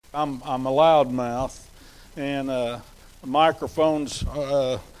I'm a loudmouth, and microphones,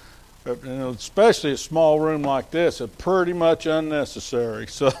 especially a small room like this, are pretty much unnecessary.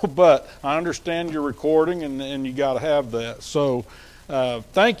 So, but I understand you're recording, and you got to have that. So,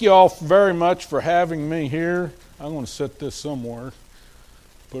 thank you all very much for having me here. I'm going to set this somewhere.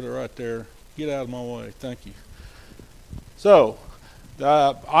 Put it right there. Get out of my way. Thank you. So,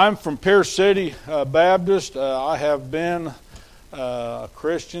 I'm from Pierce City Baptist. I have been a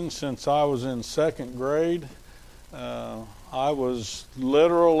Christian since I was in second grade. I was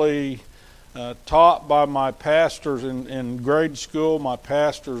literally taught by my pastors in grade school. My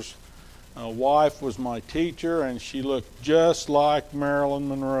pastor's wife was my teacher, and she looked just like Marilyn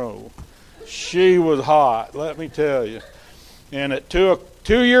Monroe. She was hot, let me tell you. And at 2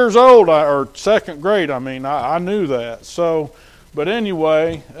 years old, or second grade, I knew that. So, but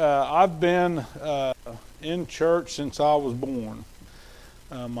anyway, I've been in church since I was born.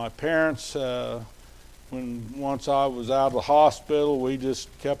 My parents, once I was out of the hospital, we just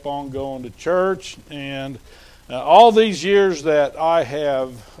kept on going to church. And all these years that I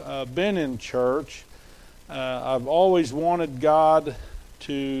have been in church, I've always wanted God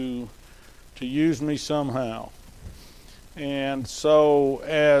to use me somehow. And so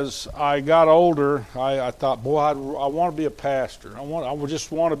as I got older, I thought, boy, I want to be a pastor. I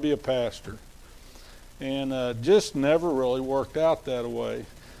just want to be a pastor. And just never really worked out that way.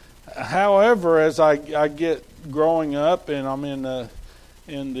 However, as I get growing up, and I'm in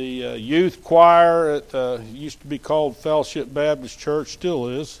the youth choir at used to be called Fellowship Baptist Church, still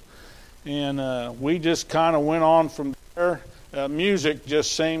is, and we just kind of went on from there. Music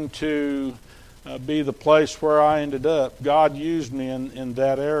just seemed to be the place where I ended up. God used me in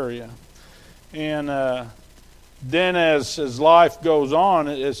that area, and then as life goes on,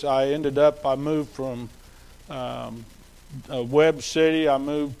 I moved from Webb City. I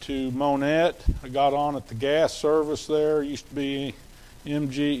moved to Monette. I got on at the gas service there. It used to be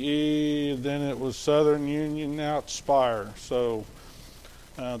MGE, then it was Southern Union, now it's Spire. So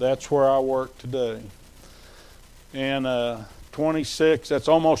that's where I work today. And 26, that's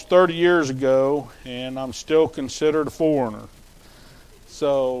almost 30 years ago, and I'm still considered a foreigner.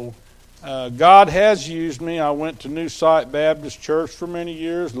 So God has used me. I went to New Site Baptist Church for many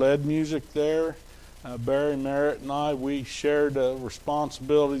years, led music there. Barry Merritt and I, we shared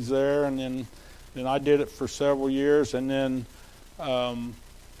responsibilities there, and then I did it for several years. And then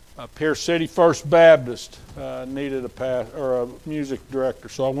Pierce City First Baptist needed a music director,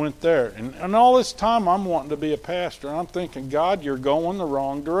 so I went there. And all this time I'm wanting to be a pastor, and I'm thinking, God, you're going the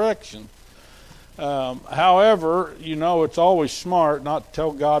wrong direction. However, it's always smart not to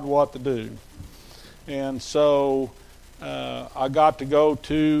tell God what to do. And so I got to go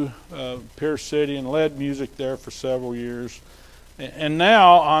to Pierce City and led music there for several years. And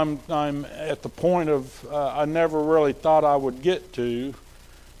now I'm at the point of I never really thought I would get to,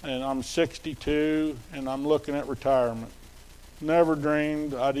 and I'm 62 and I'm looking at retirement. Never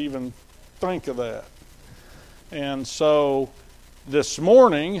dreamed I'd even think of that. And so this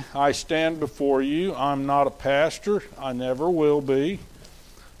morning I stand before you. I'm not a pastor. I never will be.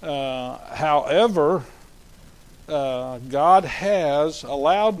 However, God has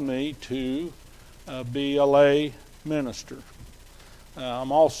allowed me to be a lay minister.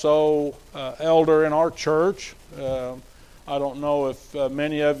 I'm also elder in our church. I don't know if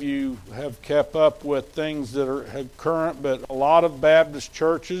many of you have kept up with things that are current, but a lot of Baptist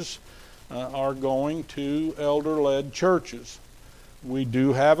churches are going to elder-led churches. We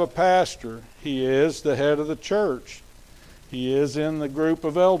do have a pastor. He is the head of the church. He is in the group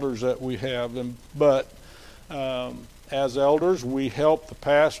of elders that we have. But as elders, we help the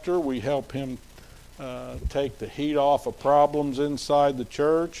pastor. We help him take the heat off of problems inside the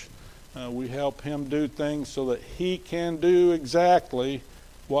church. We help him do things so that he can do exactly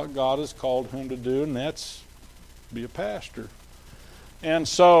what God has called him to do, and that's be a pastor. And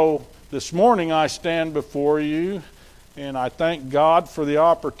so this morning I stand before you, and I thank God for the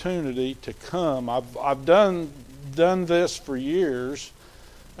opportunity to come. I've done this for years,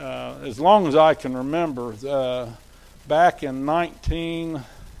 as long as I can remember. Back in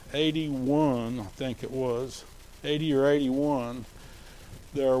 1981, I think it was, 80 or 81,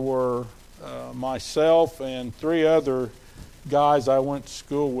 there were myself and 3 other guys I went to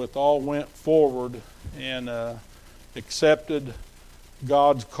school with all went forward and accepted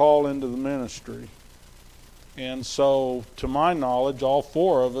God's call into the ministry. And so, to my knowledge, all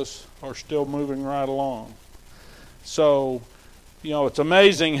 4 of us are still moving right along. So, it's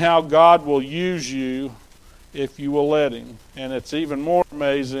amazing how God will use you if you will let Him. And it's even more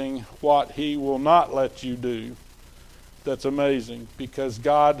amazing what He will not let you do. that's amazing, because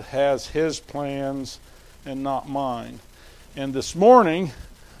God has His plans and not mine. And this morning,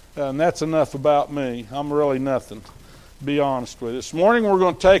 and that's enough about me. I'm really nothing, to be honest with you. This morning we're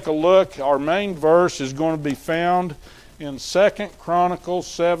going to take a look. Our main verse is going to be found in 2 Chronicles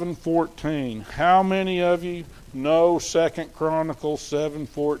 7:14. How many of you know 2 Chronicles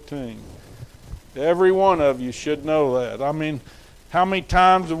 7:14? Every one of you should know that. I mean, how many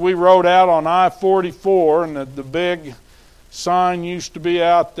times have we rode out on I-44 and the big sign used to be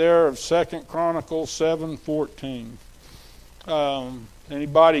out there of 2 Chronicles 7:14?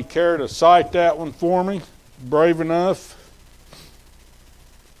 Anybody care to cite that one for me? Brave enough?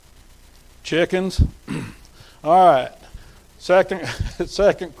 Chickens? All right.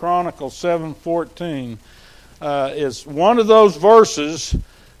 Second Chronicles 7:14 is one of those verses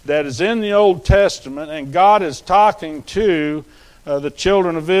that is in the Old Testament, and God is talking to the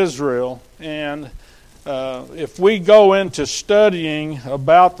children of Israel. And if we go into studying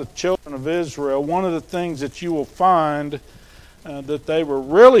about the children of Israel, one of the things that you will find that they were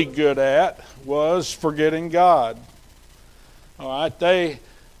really good at was forgetting God. All right,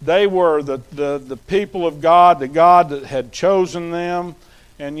 they were the people of God, the God that had chosen them,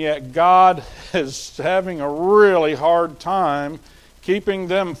 and yet God is having a really hard time keeping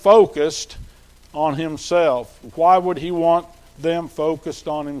them focused on Himself. Why would He want them focused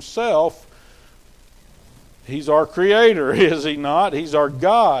on Himself? He's our Creator, is He not? He's our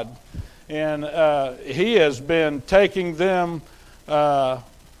God. And He has been taking them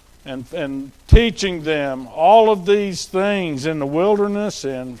and teaching them all of these things in the wilderness,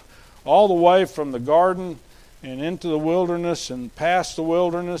 and all the way from the garden and into the wilderness and past the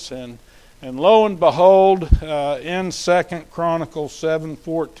wilderness, and lo and behold, in 2 Chronicles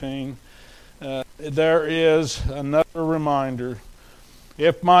 7:14, there is another reminder.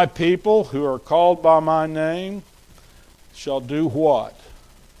 If my people who are called by my name shall do what?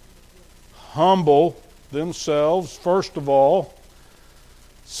 Humble themselves, first of all.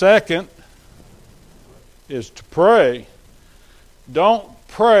 Second is to pray. Don't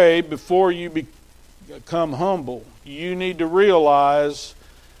pray before you become humble. You need to realize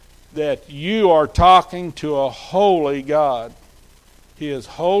that you are talking to a holy God. He is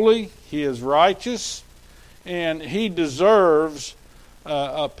holy, He is righteous, and He deserves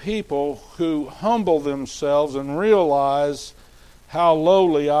a people who humble themselves and realize how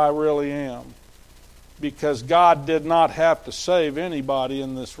lowly I really am. Because God did not have to save anybody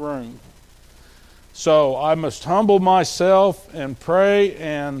in this room. So I must humble myself and pray,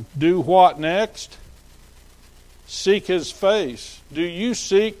 and do what next? Seek His face. Do you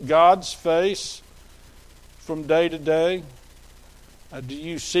seek God's face from day to day? Do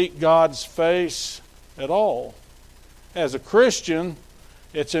you seek God's face at all? As a Christian,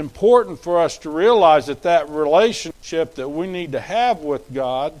 it's important for us to realize that relationship that we need to have with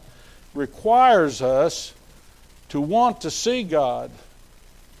God requires us to want to see God.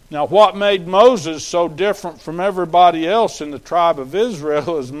 Now, what made Moses so different from everybody else in the tribe of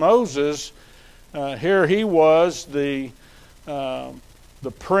Israel is Moses, here he was the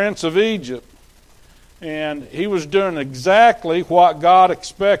prince of Egypt. And he was doing exactly what God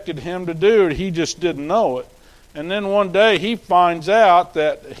expected him to do. He just didn't know it. And then one day he finds out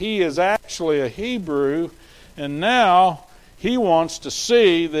that he is actually a Hebrew, and now he wants to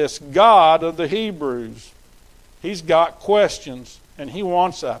see this God of the Hebrews. He's got questions, and he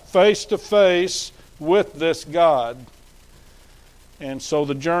wants a face-to-face with this God. And so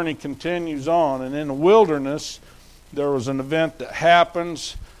the journey continues on. And in the wilderness, there was an event that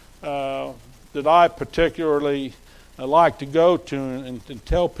happens that I particularly like to go to and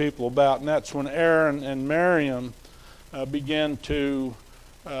tell people about, and that's when Aaron and Miriam began to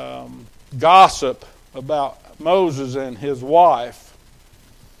gossip about Moses and his wife.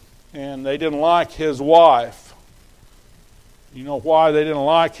 And they didn't like his wife. You know why they didn't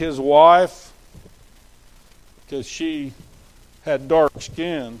like his wife? Because she had dark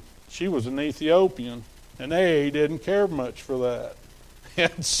skin. She was an Ethiopian, and they didn't care much for that.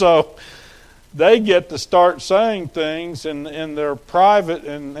 And so they get to start saying things in their private,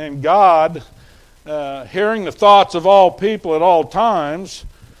 and God, hearing the thoughts of all people at all times,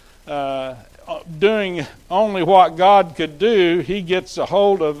 doing only what God could do, He gets a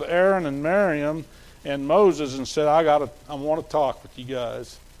hold of Aaron and Miriam and Moses and said, I want to talk with you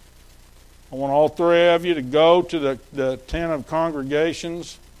guys. I want all three of you to go to the tent of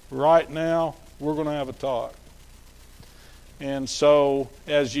congregations right now. We're going to have a talk. And so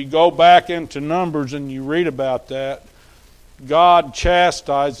as you go back into Numbers and you read about that, God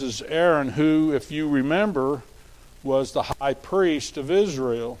chastises Aaron, who, if you remember, was the high priest of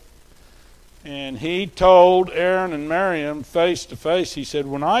Israel. And he told Aaron and Miriam face to face, he said,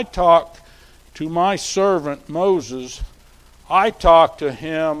 when I talk to my servant Moses, I talk to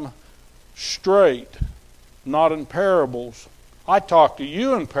him straight, not in parables. I talk to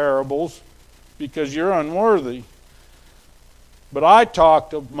you in parables because you're unworthy. But I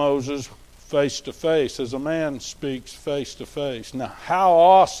talk to Moses face to face, as a man speaks face to face. Now, how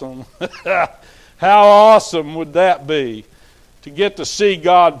awesome, how awesome would that be, to get to see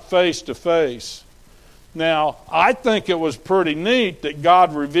God face to face? Now, I think it was pretty neat that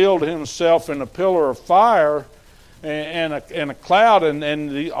God revealed himself in a pillar of fire and a cloud,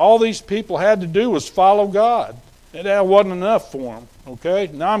 and all these people had to do was follow God. That wasn't enough for them, okay?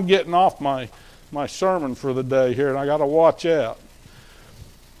 Now I'm getting off my sermon for the day here, and I got to watch out.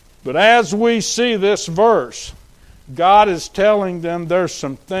 But as we see this verse, God is telling them there's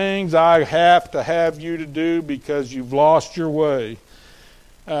some things I have to have you to do because you've lost your way.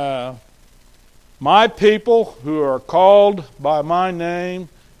 My people who are called by my name,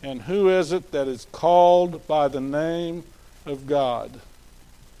 and who is it that is called by the name of God?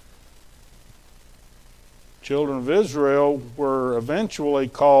 Children of Israel were eventually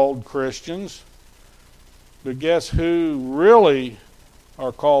called Christians, but guess who really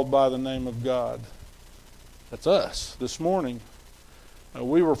are called by the name of God? That's us this morning.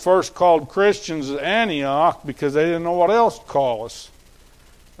 We were first called Christians at Antioch because they didn't know what else to call us.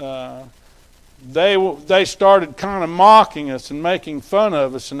 They started kind of mocking us and making fun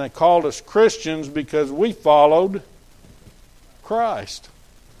of us, and they called us Christians because we followed Christ.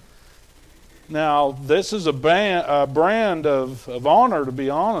 Now, this is a brand of honor, to be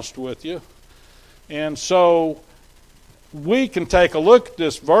honest with you. And so we can take a look at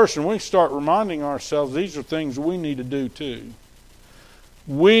this verse and we start reminding ourselves these are things we need to do too.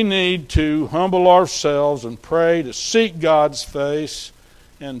 We need to humble ourselves and pray to seek God's face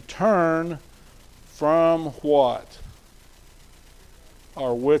and turn from what?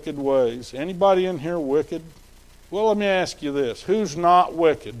 Our wicked ways. Anybody in here wicked? Well, let me ask you this. Who's not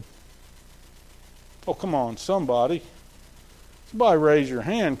wicked? Oh, come on, somebody. Somebody raise your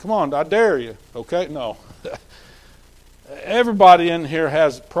hand. Come on, I dare you. Okay? No. Everybody in here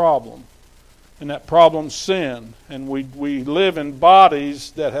has a problem. And that problem's sin. And we live in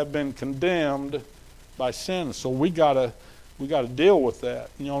bodies that have been condemned by sin. So we gotta deal with that.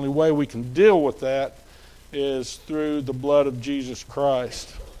 And the only way we can deal with that is through the blood of Jesus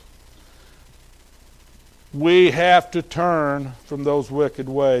Christ. We have to turn from those wicked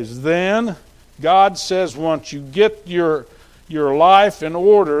ways. Then God says once you get your life in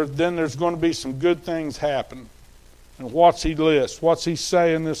order, then there's going to be some good things happen. And what's he list? What's he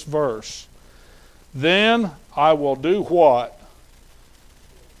say in this verse? Then I will do what?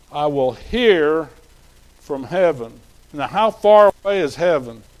 I will hear from heaven. Now, how far away is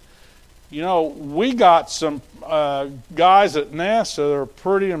heaven? You know, we got some guys at NASA that are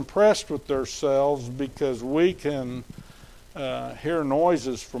pretty impressed with themselves because we can hear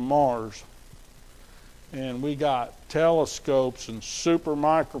noises from Mars. And we got telescopes and super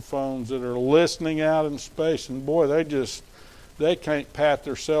microphones that are listening out in space. And boy, they can't pat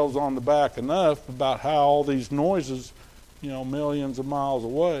themselves on the back enough about how all these noises, millions of miles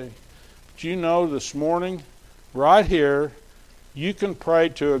away. But you know, this morning, right here, you can pray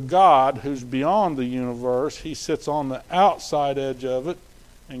to a God who's beyond the universe. He sits on the outside edge of it.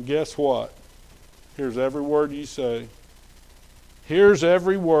 And guess what? Here's every word you say. Here's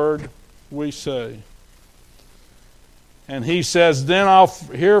every word we say. And he says, then I'll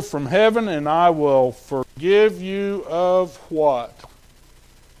hear from heaven and I will forgive you of what?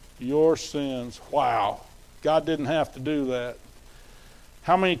 Your sins. Wow. God didn't have to do that.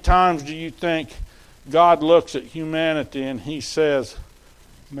 How many times do you think God looks at humanity and he says,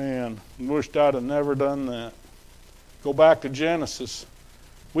 man, I wished I'd have never done that. Go back to Genesis.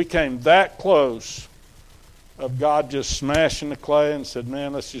 We came that close of God just smashing the clay and said,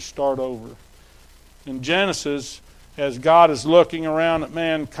 man, let's just start over. In Genesis, as God is looking around at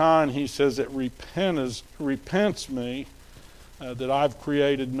mankind, he says, it repents me that I've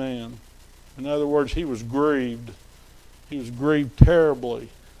created man. In other words, he was grieved. He was grieved terribly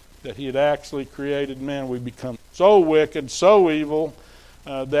that he had actually created man. We become so wicked, so evil,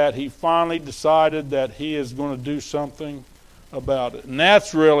 that he finally decided that he is going to do something about it. And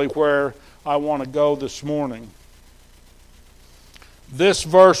that's really where I want to go this morning. This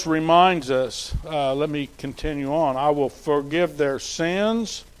verse reminds us, let me continue on, I will forgive their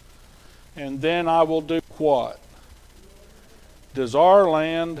sins, and then I will do what? Does our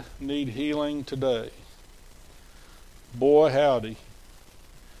land need healing today? Boy, howdy.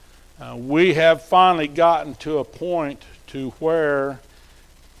 We have finally gotten to a point to where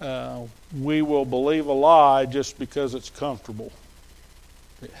we will believe a lie just because it's comfortable.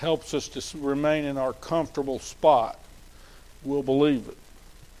 It helps us to remain in our comfortable spot. We'll believe it.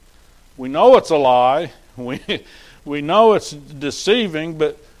 We know it's a lie. We know it's deceiving,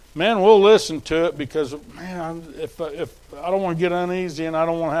 but man, we'll listen to it because, man, if I don't want to get uneasy and I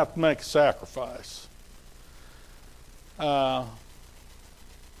don't want to have to make a sacrifice. Well,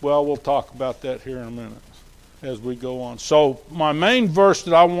 we'll talk about that here in a minute as we go on. So my main verse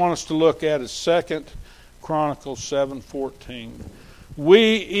that I want us to look at is 2 Chronicles 7:14.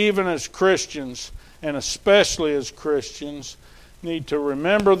 We, even as Christians, and especially as Christians, need to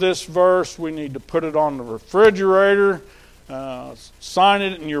remember this verse. We need to put it on the refrigerator, sign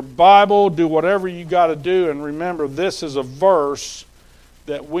it in your Bible, do whatever you got to do, and remember this is a verse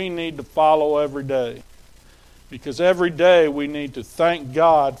that we need to follow every day. Because every day we need to thank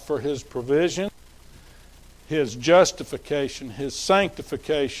God for His provision, His justification, His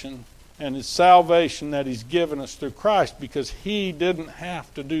sanctification, and His salvation that He's given us through Christ, because He didn't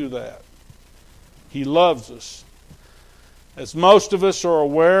have to do that. He loves us. As most of us are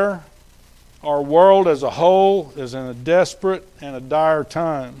aware, our world as a whole is in a desperate and a dire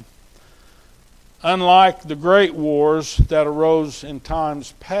time. Unlike the great wars that arose in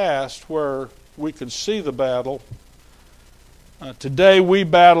times past where we could see the battle, today we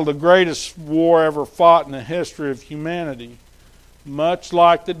battle the greatest war ever fought in the history of humanity, much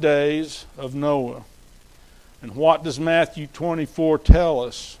like the days of Noah. And what does Matthew 24 tell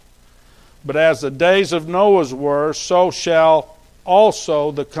us? But as the days of Noah were, so shall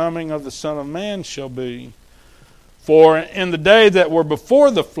also the coming of the Son of Man shall be. For in the day that were before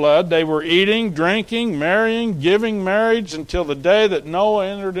the flood, they were eating, drinking, marrying, giving marriage, until the day that Noah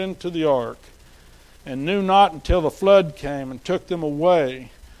entered into the ark, and knew not until the flood came and took them away.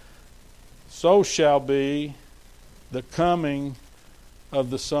 So shall be the coming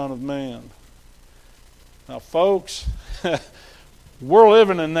of the Son of Man. Now, folks, we're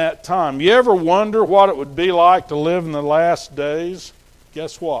living in that time. You ever wonder what it would be like to live in the last days?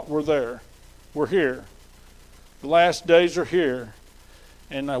 Guess what? We're there. We're here. The last days are here.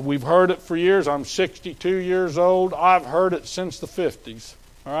 And we've heard it for years. I'm 62 years old. I've heard it since the 50s.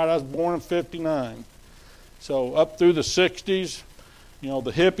 All right, I was born in 59. So up through the 60s,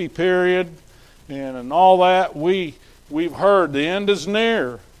 the hippie period and all that, we've heard the end is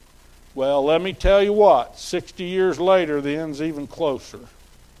near. Well, let me tell you what, 60 years later, the end's even closer.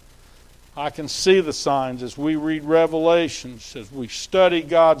 I can see the signs as we read Revelations, as we study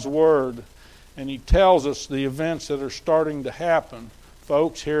God's Word, and He tells us the events that are starting to happen.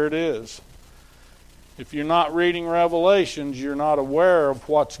 Folks, here it is. If you're not reading Revelations, you're not aware of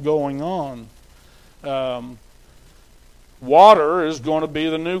what's going on. Water is going to be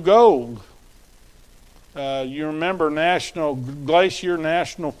the new gold. You remember Glacier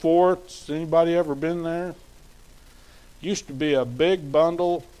National Forest? Anybody ever been there? Used to be a big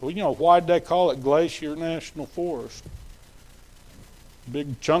bundle. Well, why'd they call it Glacier National Forest?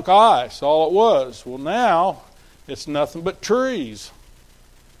 Big chunk of ice, all it was. Well, now it's nothing but trees.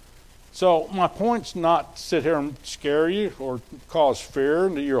 So my point's not to sit here and scare you or cause fear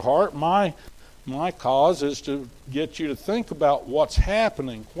into your heart. My cause is to get you to think about what's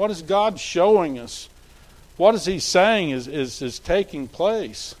happening. What is God showing us? What is He saying is taking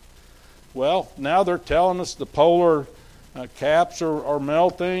place? Well, now they're telling us the polar caps are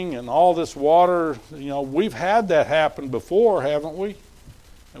melting and all this water. We've had that happen before, haven't we?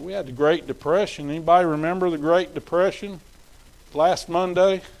 And we had the Great Depression. Anybody remember the Great Depression? Last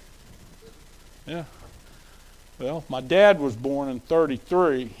Monday? Yeah. Well, my dad was born in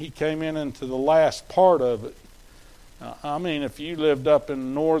 1933. He came into the last part of it. If you lived up in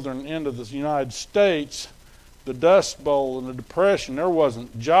the northern end of the United States, the Dust Bowl and the Depression, there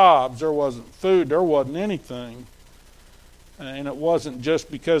wasn't jobs, there wasn't food, there wasn't anything. And it wasn't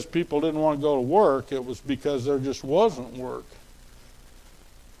just because people didn't want to go to work, it was because there just wasn't work.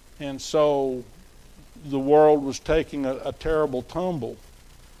 And so the world was taking a terrible tumble.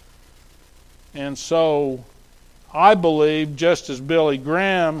 And so I believe, just as Billy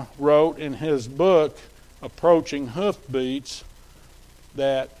Graham wrote in his book, Approaching Hoofbeats,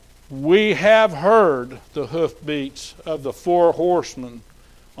 that we have heard the hoofbeats of the four horsemen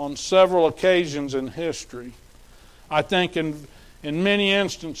on several occasions in history. I think in many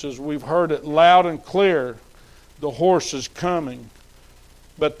instances we've heard it loud and clear, the horses coming,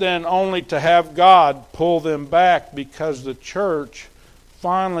 but then only to have God pull them back because the church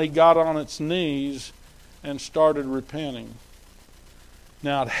finally got on its knees and started repenting.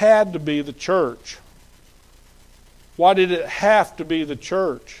 Now, it had to be the church. Why did it have to be the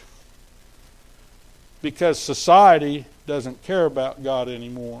church? Because society doesn't care about God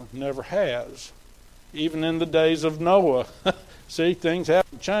anymore. Never has. Even in the days of Noah. See, things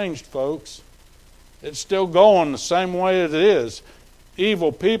haven't changed, folks. It's still going the same way it is.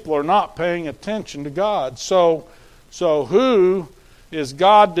 Evil people are not paying attention to God. So who is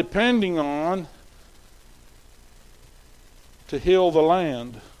God depending on to heal the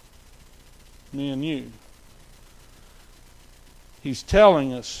land? Me and you. He's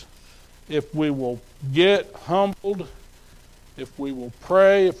telling us, if we will get humbled, if we will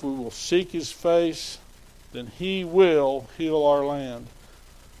pray, if we will seek His face, then He will heal our land.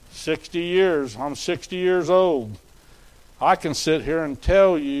 60 years. I'm 60 years old. I can sit here and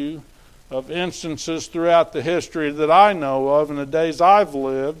tell you of instances throughout the history that I know of in the days I've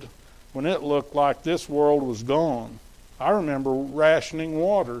lived when it looked like this world was gone. I remember rationing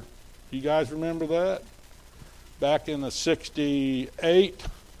water. You guys remember that? Back in the 68,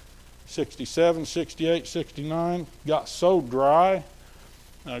 67, 68, 69, got so dry,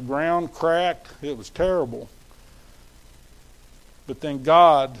 ground cracked, it was terrible. But then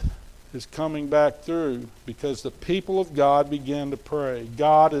God is coming back through because the people of God began to pray.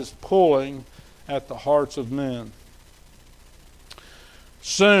 God is pulling at the hearts of men.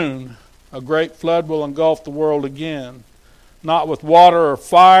 Soon, a great flood will engulf the world again, not with water or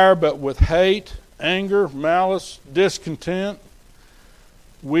fire, but with hate, anger, malice, discontent.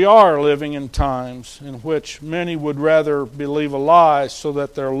 We are living in times in which many would rather believe a lie so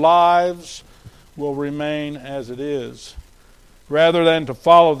that their lives will remain as it is, rather than to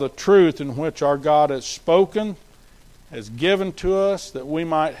follow the truth in which our God has spoken, has given to us, that we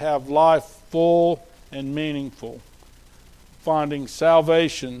might have life full and meaningful, finding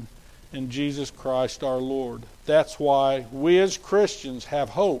salvation in Jesus Christ our Lord. That's why we as Christians have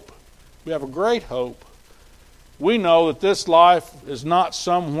hope. We have a great hope. We know that this life is not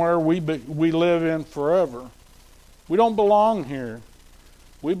somewhere we live in forever. We don't belong here.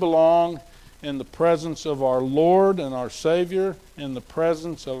 We belong in the presence of our Lord and our Savior, in the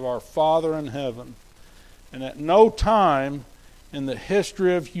presence of our Father in heaven. And at no time in the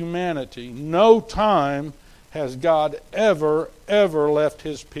history of humanity, no time has God ever left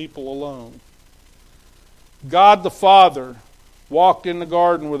His people alone. God the Father walked in the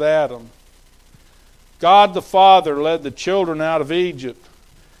garden with Adam. God the Father led the children out of Egypt,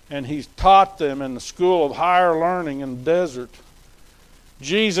 and He taught them in the school of higher learning in the desert.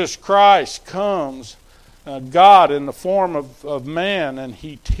 Jesus Christ comes, God in the form of man, and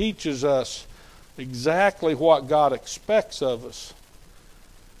He teaches us exactly what God expects of us.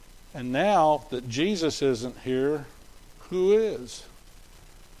 And now that Jesus isn't here, who is?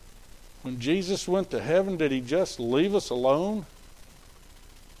 When Jesus went to heaven, did He just leave us alone?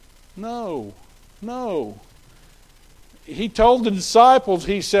 No. He told the disciples,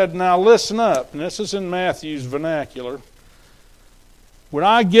 He said, now listen up. And this is in Matthew's vernacular. When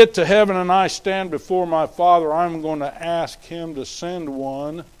I get to heaven and I stand before my Father, I'm going to ask Him to send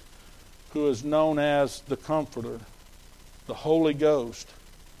one who is known as the Comforter, the Holy Ghost.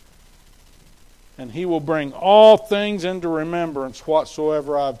 And He will bring all things into remembrance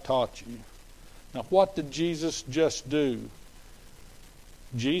whatsoever I've taught you. Now, what did Jesus just do?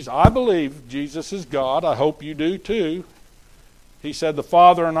 I believe Jesus is God. I hope you do too. He said, the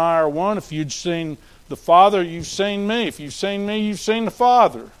Father and I are one. If you'd seen the Father, you've seen me. If you've seen me, you've seen the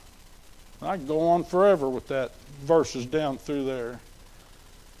Father. I can go on forever with that verses down through there.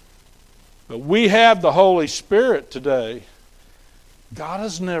 But we have the Holy Spirit today. God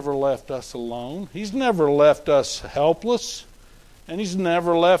has never left us alone. He's never left us helpless. And He's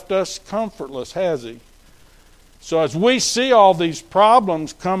never left us comfortless, has He? So as we see all these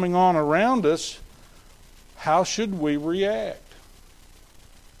problems coming on around us, how should we react?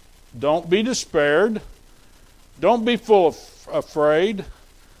 Don't be despaired. Don't be full of afraid.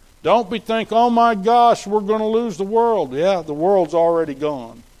 Don't be thinking, oh my gosh, we're going to lose the world. Yeah, the world's already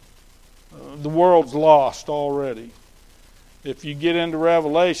gone. The world's lost already. If you get into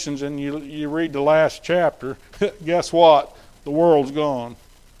Revelations and you read the last chapter, guess what? The world's gone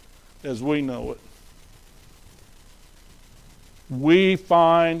as we know it. We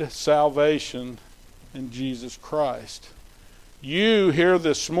find salvation in Jesus Christ. You here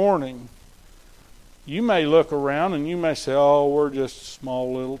this morning, you may look around and you may say, oh, we're just a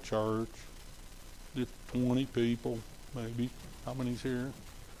small little church. Just 20 people, maybe. How many's here?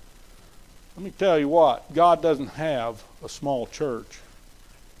 Let me tell you what, God doesn't have a small church.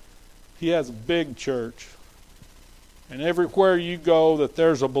 He has a big church. And everywhere you go that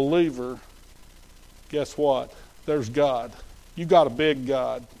there's a believer, guess what? There's God. You got a big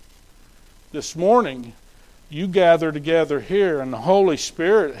God. This morning, you gather together here, and the Holy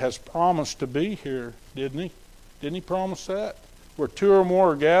Spirit has promised to be here, didn't He? Didn't he promise that? Where two or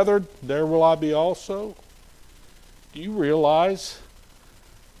more are gathered, there will I be also. Do you realize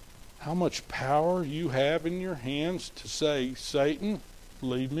how much power you have in your hands to say, Satan,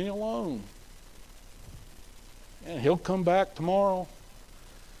 leave me alone? And he'll come back tomorrow.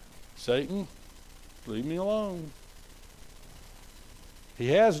 Satan, leave me alone. He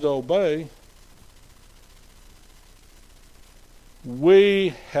has to obey.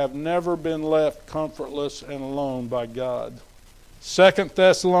 We have never been left comfortless and alone by God. 2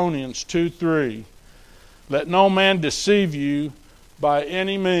 Thessalonians 2:3. Let no man deceive you by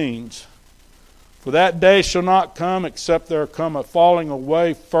any means. For that day shall not come except there come a falling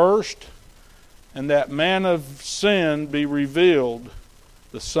away first, and that man of sin be revealed,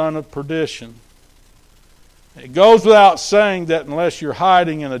 the son of perdition. It goes without saying that unless you're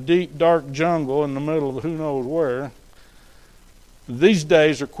hiding in a deep, dark jungle in the middle of who knows where, these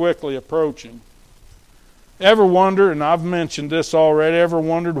days are quickly approaching. Ever wonder, and I've mentioned this already, ever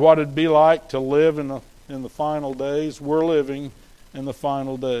wondered what it'd be like to live in the final days? We're living in the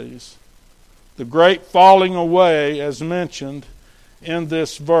final days. The great falling away, as mentioned in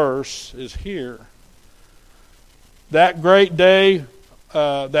this verse, is here. That great day,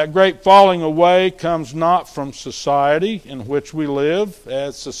 that great falling away comes not from society in which we live,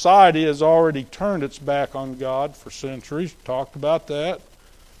 as society has already turned its back on God for centuries. Talked about that.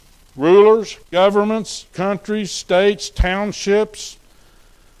 Rulers, governments, countries, states, townships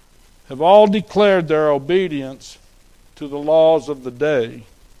have all declared their obedience to the laws of the day.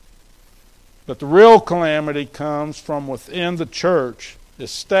 But the real calamity comes from within the church,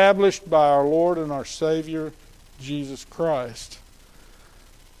 established by our Lord and our Savior, Jesus Christ.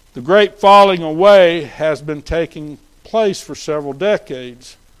 The great falling away has been taking place for several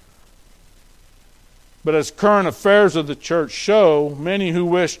decades. But as current affairs of the church show, many who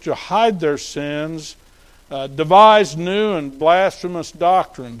wish to hide their sins devise new and blasphemous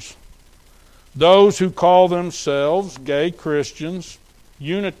doctrines. Those who call themselves gay Christians,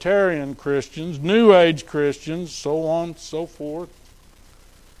 Unitarian Christians, New Age Christians, so on and so forth,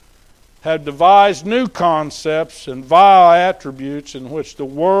 have devised new concepts and vile attributes in which the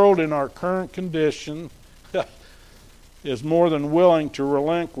world in our current condition is more than willing to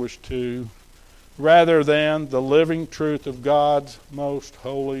relinquish to, rather than the living truth of God's most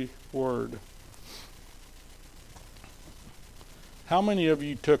holy Word. How many of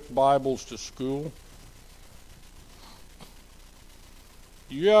you took Bibles to school?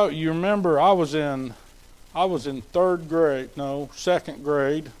 You remember I was in fourth grade,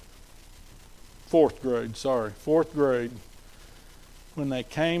 when they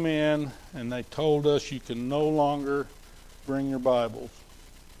came in and they told us you can no longer bring your Bibles.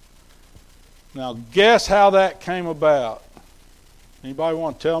 Now guess how that came about? Anybody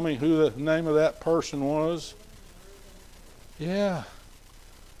want to tell me who the name of that person was? Yeah.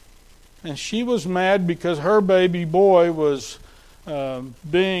 And she was mad because her baby boy was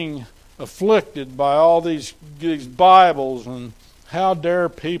being afflicted by all these Bibles, and how dare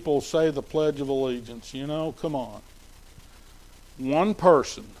people say the Pledge of Allegiance? You know, come on. One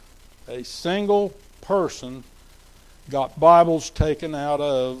person, a single person, got Bibles taken out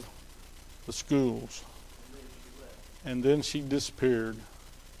of the schools. And then she disappeared.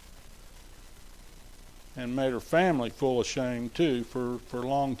 And made her family full of shame too for a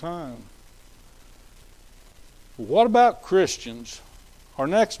long time. What about Christians? Our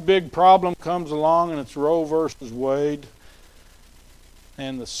next big problem comes along, and it's Roe versus Wade.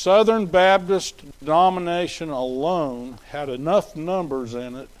 And the Southern Baptist denomination alone had enough numbers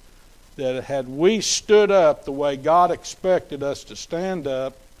in it that had we stood up the way God expected us to stand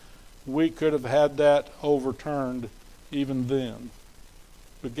up, we could have had that overturned even then.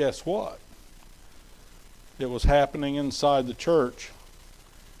 But guess what? It was happening inside the church.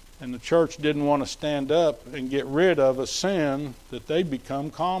 And the church didn't want to stand up and get rid of a sin that they'd become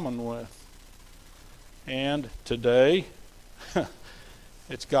common with. And today,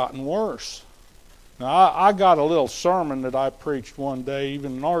 it's gotten worse. Now, I got a little sermon that I preached one day,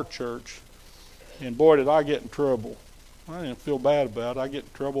 even in our church, and boy, did I get in trouble. I didn't feel bad about it. I get in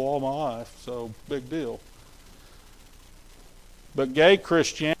trouble all my life, so big deal. But gay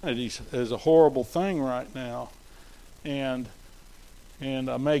Christianity is a horrible thing right now. And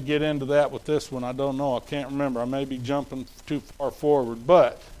I may get into that with this one. I don't know. I can't remember. I may be jumping too far forward.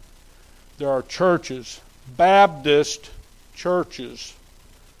 But there are churches, Baptist churches,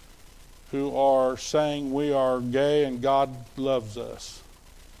 who are saying we are gay and God loves us.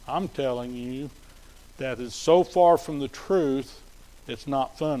 I'm telling you, that is so far from the truth, it's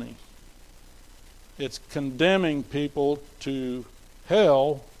not funny. It's condemning people to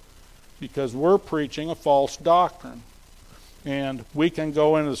hell because we're preaching a false doctrine. And we can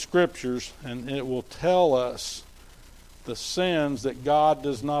go into the Scriptures and it will tell us the sins that God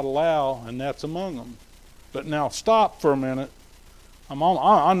does not allow, and that's among them. But now stop for a minute. I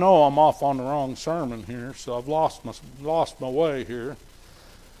know I'm off on the wrong sermon here, so I've lost my way here.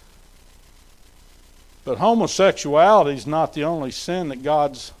 But homosexuality is not the only sin that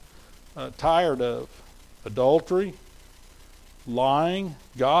God's tired of. Adultery, lying,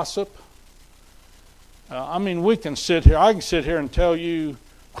 gossip. We can sit here. I can sit here and tell you.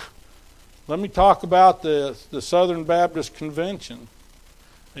 Let me talk about the Southern Baptist Convention.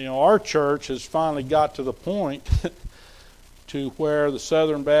 Our church has finally got to the point to where the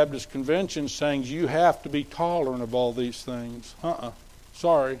Southern Baptist Convention is saying you have to be tolerant of all these things.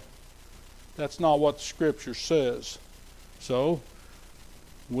 Sorry. That's not what the Scripture says. So,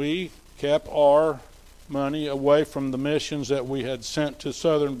 we kept our money away from the missions that we had sent to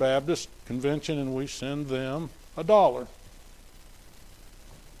Southern Baptist Convention, and we send them $1.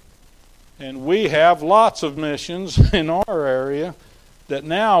 And we have lots of missions in our area that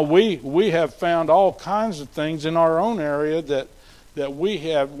now we have found all kinds of things in our own area that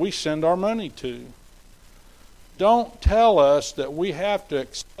we send our money to. Don't tell us that we have to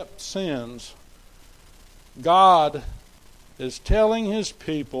accept sins. God is telling His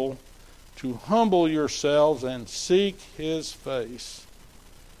people to humble yourselves and seek His face.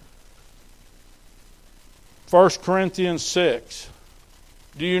 1 Corinthians 6.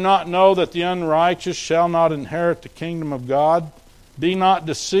 Do you not know that the unrighteous shall not inherit the kingdom of God? Be not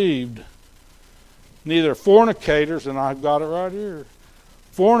deceived. Neither fornicators, and I've got it right here,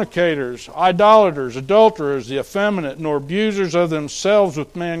 fornicators, idolaters, adulterers, the effeminate, nor abusers of themselves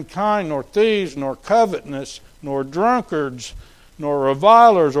with mankind, nor thieves, nor covetous, nor drunkards, nor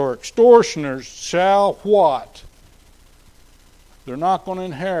revilers or extortioners shall what? They're not going to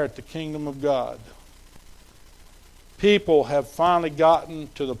inherit the kingdom of God. People have finally gotten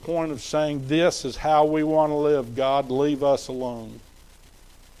to the point of saying, this is how we want to live. God, leave us alone.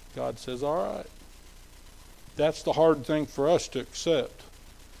 God says, all right. That's the hard thing for us to accept.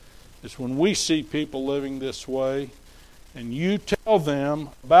 It's when we see people living this way and you tell them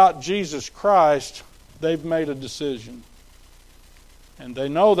about Jesus Christ, they've made a decision. And they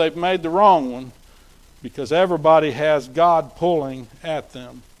know they've made the wrong one because everybody has God pulling at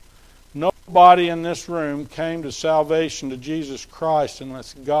them. Nobody in this room came to salvation to Jesus Christ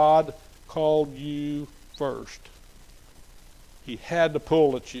unless God called you first. He had to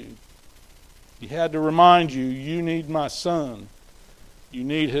pull at you. He had to remind you, you need my Son. You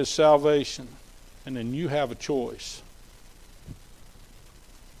need His salvation. And then you have a choice.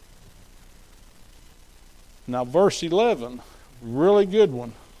 Now verse 11, really good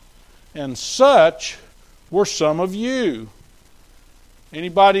one. And such were some of you.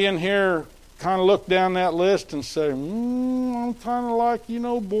 Anybody in here kind of look down that list and say, I'm kind of like,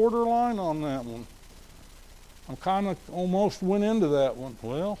 borderline on that one. I'm kind of almost went into that one.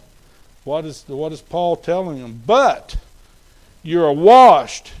 Well, what is Paul telling them? But you are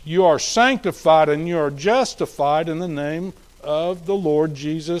washed, you are sanctified, and you are justified in the name of the Lord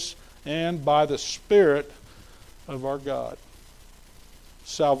Jesus and by the Spirit of our God.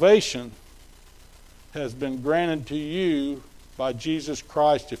 Salvation has been granted to you by Jesus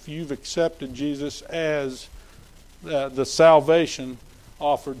Christ if you've accepted Jesus as the salvation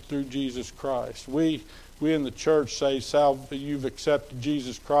offered through Jesus Christ. We in the church say you've accepted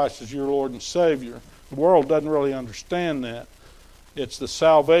Jesus Christ as your Lord and Savior. The world doesn't really understand that. It's the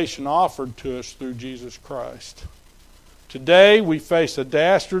salvation offered to us through Jesus Christ. Today we face a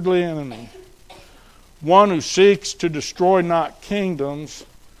dastardly enemy, one who seeks to destroy not kingdoms,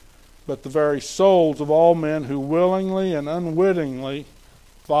 but the very souls of all men who willingly and unwittingly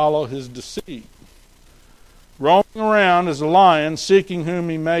follow his deceit. Roaming around as a lion, seeking whom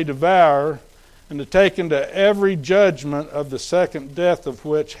he may devour, and to take into every judgment of the second death of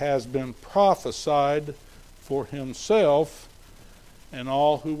which has been prophesied for himself and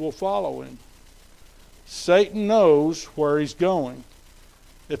all who will follow him. Satan knows where he's going.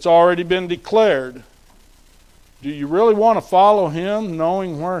 It's already been declared. Do you really want to follow him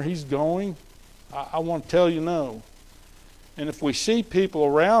knowing where he's going? I want to tell you no. And if we see people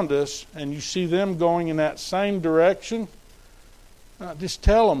around us and you see them going in that same direction, just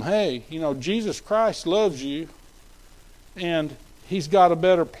tell them, hey, Jesus Christ loves you and He's got a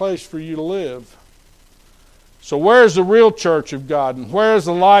better place for you to live. So where's the real church of God, and where's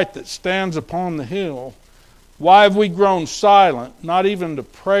the light that stands upon the hill? Why have we grown silent, not even to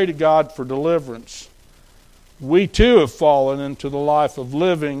pray to God for deliverance? We too have fallen into the life of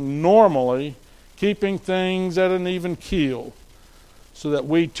living normally, keeping things at an even keel. so that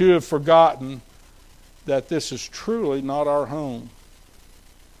we too have forgotten that this is truly not our home.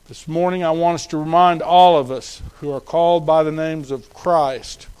 This morning I want us to remind all of us who are called by the names of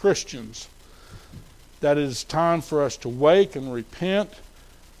Christ, Christians, that it is time for us to wake and repent.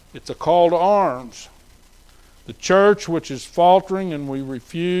 It's a call to arms. The church which is faltering and we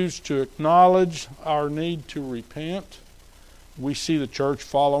refuse to acknowledge our need to repent, we see the church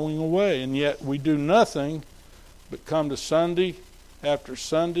following away, and yet we do nothing but come to Sunday after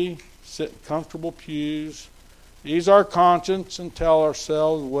Sunday, sit in comfortable pews, ease our conscience and tell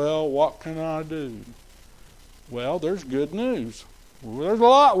ourselves, well, what can I do? Well, there's good news. Well, there's a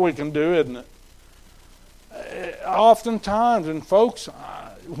lot we can do, isn't it? Oftentimes, and folks,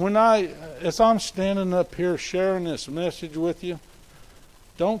 as I'm standing up here sharing this message with you,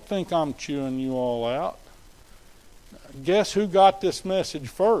 don't think I'm chewing you all out. Guess who got this message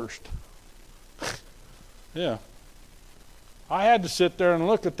first? Yeah. I had to sit there and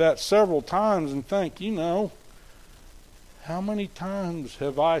look at that several times and think, how many times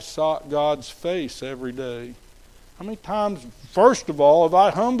have I sought God's face every day? How many times, first of all, have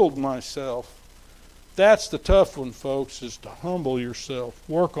I humbled myself? That's the tough one, folks, is to humble yourself.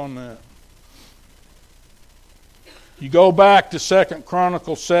 Work on that. You go back to 2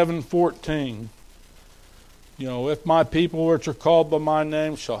 Chronicles 7:14. If my people which are called by my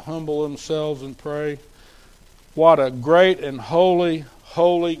name shall humble themselves and pray. What a great and holy,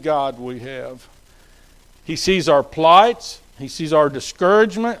 holy God we have. He sees our plights. He sees our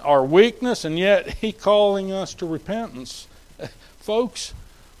discouragement, our weakness, and yet He's calling us to repentance. Folks,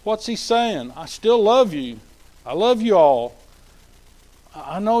 what's He saying? I still love you. I love you all.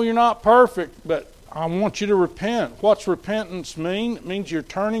 I know you're not perfect, but I want you to repent. What's repentance mean? It means you're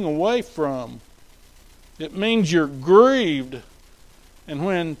turning away from. It means you're grieved. And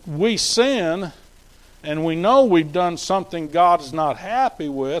when we sin and we know we've done something God is not happy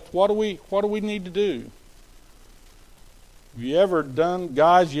with, what do we need to do? You ever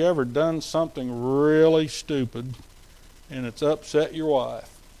done something really stupid and it's upset your wife?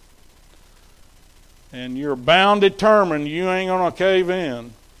 And you're bound determined you ain't going to cave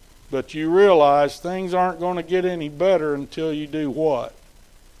in. But you realize things aren't going to get any better until you do what?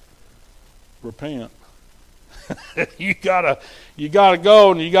 Repent. You gotta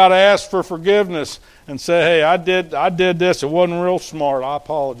go and you gotta ask for forgiveness and say, hey, I did this. It wasn't real smart. I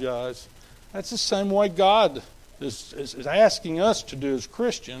apologize. That's the same way God is asking us to do as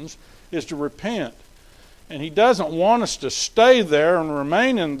Christians, is to repent. And He doesn't want us to stay there and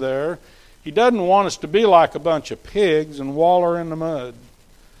remain in there. He doesn't want us to be like a bunch of pigs and waller in the mud.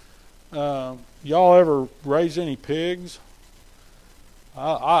 Y'all ever raise any pigs?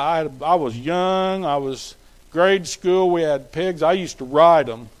 I was young. I was grade school. We had pigs. I used to ride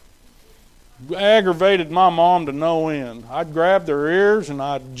them. Aggravated my mom to no end. I'd grab their ears and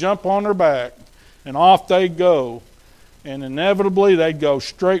I'd jump on their back, and off they'd go. And inevitably they'd go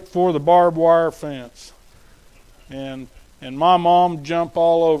straight for the barbed wire fence. And my mom jumped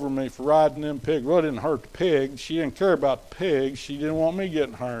all over me for riding them pigs. Well, it didn't hurt the pigs. She didn't care about the pigs. She didn't want me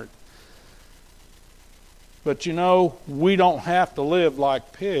getting hurt. But we don't have to live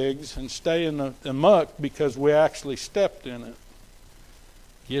like pigs and stay in the muck because we actually stepped in it.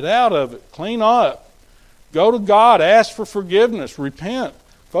 Get out of it. Clean up. Go to God. Ask for forgiveness. Repent.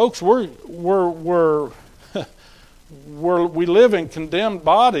 Folks, we live in condemned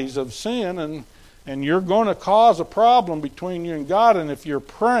bodies of sin, and you're going to cause a problem between you and God. And if you're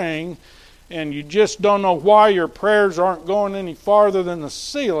praying and you just don't know why your prayers aren't going any farther than the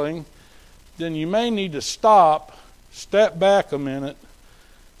ceiling, then you may need to stop, step back a minute,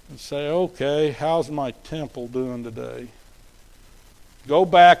 and say, okay, how's my temple doing today? Go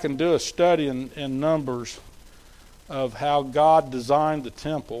back and do a study in Numbers of how God designed the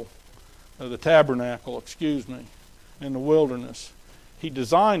temple, the tabernacle, in the wilderness. He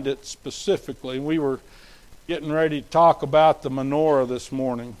designed it specifically. We were getting ready to talk about the menorah this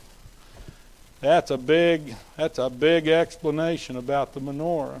morning. That's a big explanation about the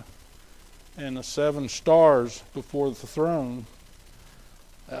menorah and the 7 stars before the throne.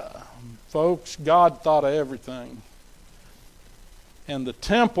 Folks, God thought of everything. And the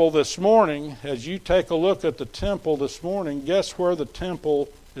temple this morning, as you take a look at the temple this morning, guess where the temple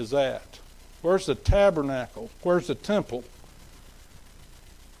is at? Where's the tabernacle? Where's the temple?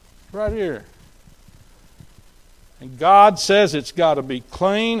 Right here. And God says it's got to be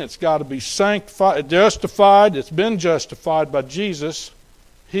clean, it's got to be sanctified, justified. It's been justified by Jesus.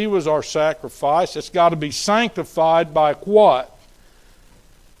 He was our sacrifice. It's got to be sanctified by what?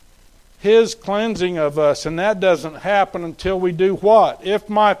 His cleansing of us. And that doesn't happen until we do what? If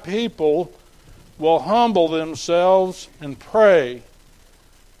my people will humble themselves and pray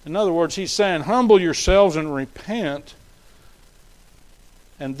In other words, he's saying, humble yourselves and repent,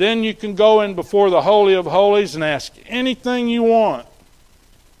 and then you can go in before the Holy of Holies and ask anything you want,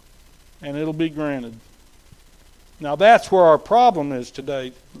 and it'll be granted. Now that's where our problem is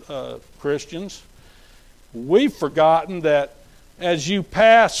today, Christians. We've forgotten that as you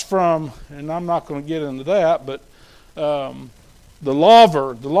pass from, and I'm not going to get into that, but the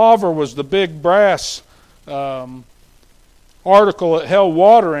laver was the big brass article that held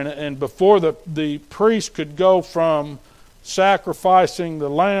water in it, and before the priest could go from sacrificing the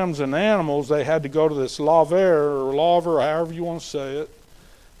lambs and animals, they had to go to this laver, however you want to say it,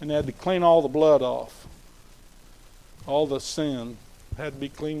 and they had to clean all the blood off. All the sin had to be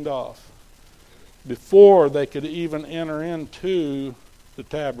cleaned off before they could even enter into the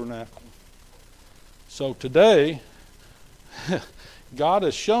tabernacle. So today, God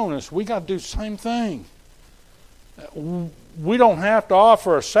has shown us we got to do the same thing. We don't have to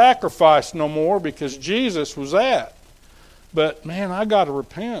offer a sacrifice no more because Jesus was that. But man, I got to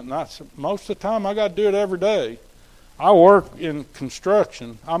repent. Most of the time, I got to do it every day. I work in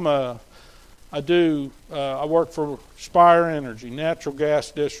construction. I work for Spire Energy, natural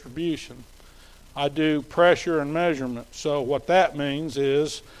gas distribution. I do pressure and measurement. So what that means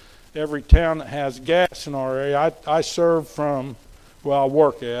is every town that has gas in our area, I serve from, I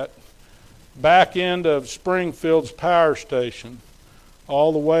work at, back end of Springfield's power station,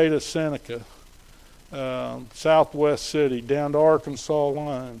 all the way to Seneca, Southwest City, down to Arkansas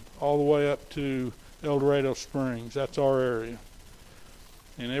line, all the way up to El Dorado Springs. That's our area.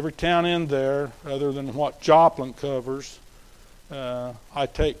 And every town in there, other than what Joplin covers, I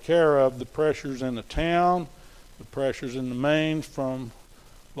take care of the pressures in the town, the pressures in the mains from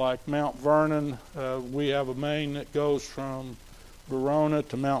like Mount Vernon. We have a main that goes from Verona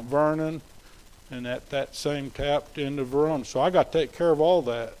to Mount Vernon, and at that same tap into Verona. So I got to take care of all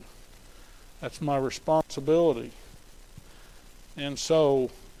that. That's my responsibility. And so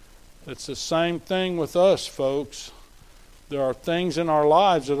it's the same thing with us, folks. There are things in our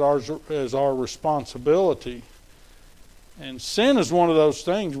lives that is our responsibility. And sin is one of those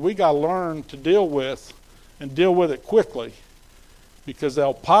things we got to learn to deal with, and deal with it quickly, because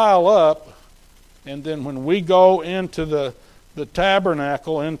they'll pile up, and then when we go into the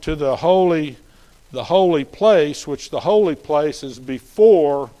tabernacle, into the holy place, which the holy place is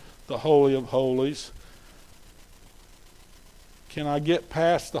before the Holy of Holies, can I get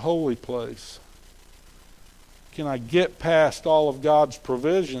past the holy place? Can I get past all of God's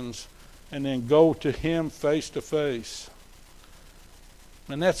provisions and then go to Him face to face?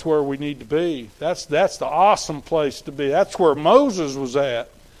 And that's where we need to be. That's the awesome place to be. That's where Moses was at.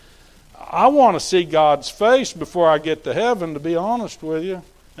 I want to see God's face before I get to heaven, to be honest with you.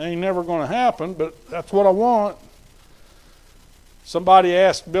 It ain't never going to happen, but that's what I want. Somebody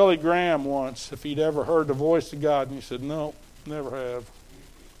asked Billy Graham once if he'd ever heard the voice of God, and he said, no, never have.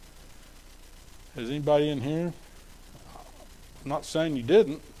 Has anybody in here? I'm not saying you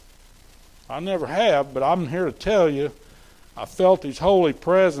didn't. I never have, but I'm here to tell you, I felt His holy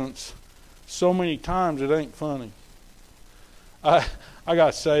presence so many times it ain't funny. I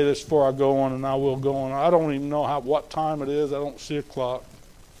got to say this before I go on, and I will go on. I don't even know what time it is. I don't see a clock.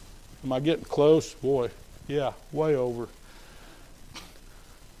 Am I getting close? Boy, yeah, way over.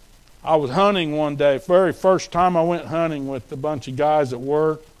 I was hunting one day, very first time I went hunting with a bunch of guys at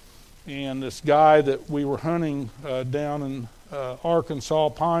work, and this guy that we were hunting down in Arkansas,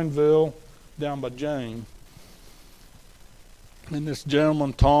 Pineville, down by Jane. And this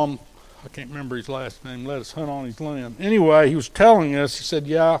gentleman, Tom, I can't remember his last name, let us hunt on his land. Anyway, he was telling us, he said,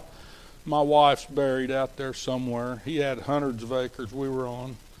 yeah, my wife's buried out there somewhere. He had hundreds of acres we were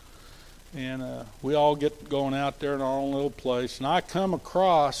on. And we all get going out there in our own little place. And I come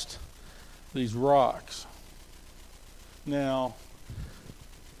across these rocks. Now,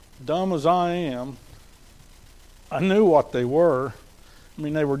 dumb as I am, I knew what they were. I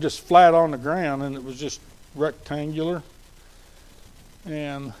mean, they were just flat on the ground, and it was just rectangular.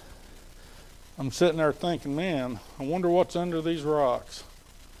 And I'm sitting there thinking, man, I wonder what's under these rocks.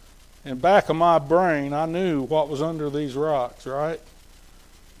 In the back of my brain, I knew what was under these rocks, right?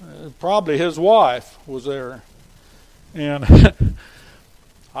 Probably his wife was there. And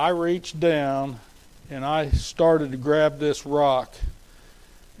I reached down and I started to grab this rock,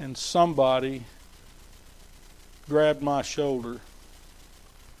 and somebody grabbed my shoulder.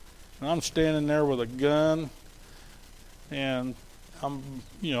 And I'm standing there with a gun, and I'm,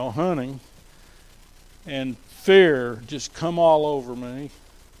 hunting, and fear just come all over me.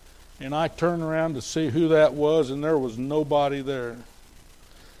 And I turned around to see who that was, and there was nobody there.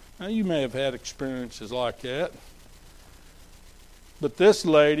 Now, you may have had experiences like that. But this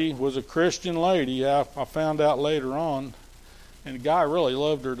lady was a Christian lady. I found out later on. And the guy really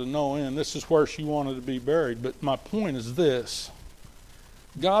loved her to no end. This is where she wanted to be buried. But my point is this.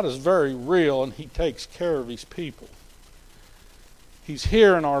 God is very real, and He takes care of His people. He's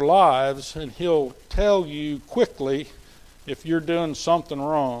here in our lives, and He'll tell you quickly if you're doing something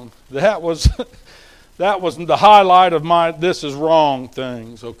wrong. That was the highlight of my "this is wrong"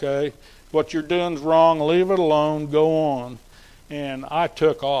 things, okay? What you're doing is wrong. Leave it alone. Go on. And I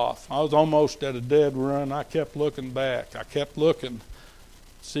took off. I was almost at a dead run. I kept looking back. I kept looking,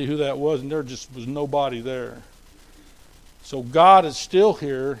 see who that was, and there just was nobody there. So God is still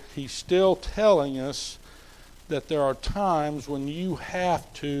here. He's still telling us that there are times when you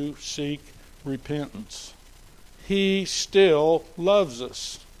have to seek repentance. He still loves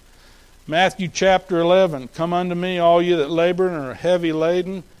us. Matthew chapter 11, "Come unto me, all you that labor and are heavy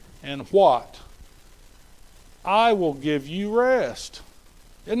laden, and what? I will give you rest."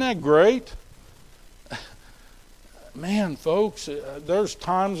 Isn't that great? Man, folks, there's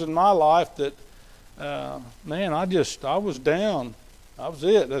times in my life that, I was down. That was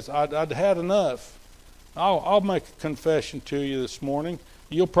it. I'd had enough. I'll make a confession to you this morning.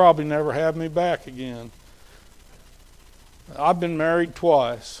 You'll probably never have me back again. I've been married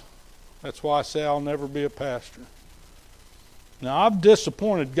twice. That's why I say I'll never be a pastor. Now, I've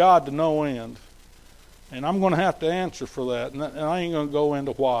disappointed God to no end. And I'm going to have to answer for that. And I ain't going to go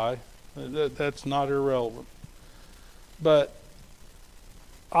into why. That's not irrelevant. But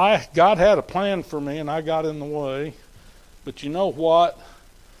God had a plan for me, and I got in the way. But you know what?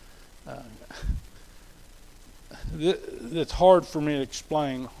 It's hard for me to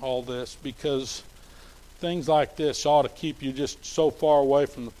explain all this, because things like this ought to keep you just so far away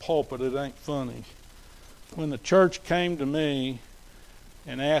from the pulpit it ain't funny. When the church came to me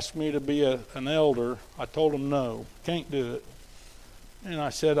and asked me to be an elder, I told them no, can't do it. And I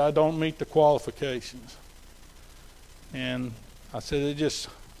said I don't meet the qualifications. And I said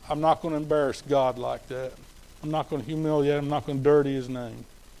I'm not going to embarrass God like that. I'm not going to humiliate him. I'm not going to dirty his name.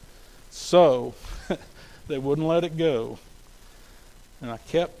 So they wouldn't let it go. And I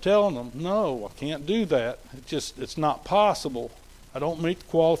kept telling them, no, I can't do that. It's not possible. I don't meet the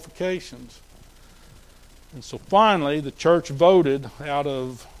qualifications. And so finally, the church voted out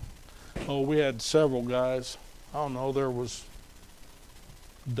of, we had several guys. I don't know, there was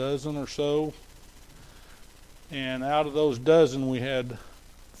a dozen or so. And out of those dozen, we had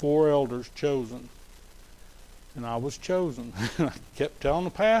 4 elders chosen. And I was chosen. I kept telling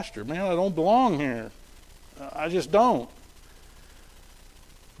the pastor, man, I don't belong here. I just don't.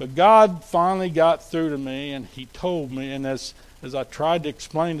 But God finally got through to me, and He told me, and as I tried to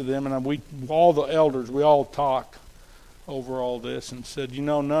explain to them, and all the elders, we all talked over all this and said,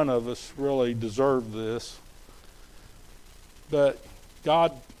 none of us really deserve this. But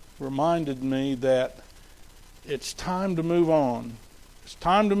God reminded me that it's time to move on. It's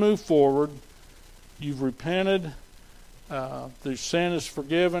time to move forward. You've repented. The sin is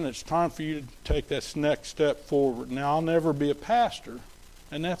forgiven. It's time for you to take this next step forward. Now, I'll never be a pastor.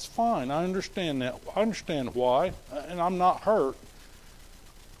 And that's fine. I understand that. I understand why. And I'm not hurt.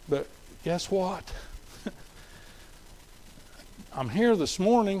 But guess what? I'm here this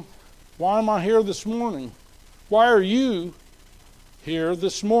morning. Why am I here this morning? Why are you here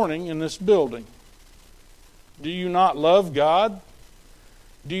this morning in this building? Do you not love God?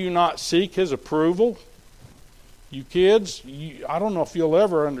 Do you not seek His approval? You kids, I don't know if you'll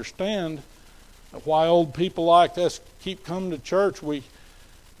ever understand why old people like us keep coming to church. We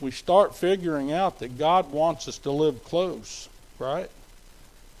start figuring out that God wants us to live close, right?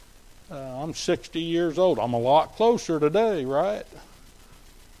 I'm 60 years old. I'm a lot closer today, right?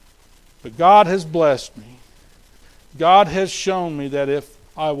 But God has blessed me. God has shown me that if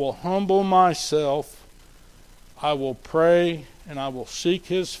I will humble myself, I will pray, and I will seek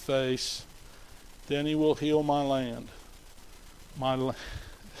His face, then He will heal my land. I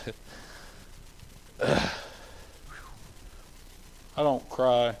don't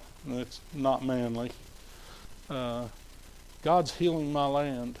cry. It's not manly. God's healing my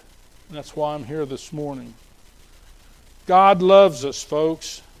land. And that's why I'm here this morning. God loves us,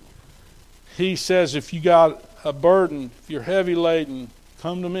 folks. He says, if you got a burden, if you're heavy laden,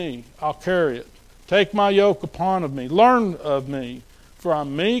 come to me. I'll carry it. Take my yoke upon of me. Learn of me. For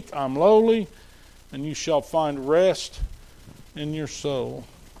I'm meek, I'm lowly, and you shall find rest in your soul.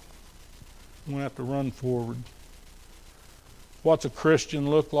 I'm going to have to run forward. What's a Christian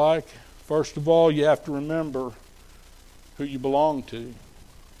look like? First of all, you have to remember who you belong to.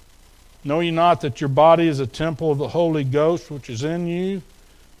 Know ye not that your body is a temple of the Holy Ghost, which is in you,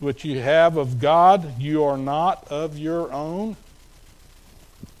 which you have of God? You are not of your own.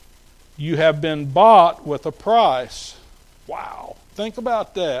 You have been bought with a price. Wow. Think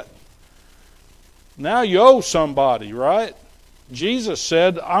about that. Now you owe somebody, right? Jesus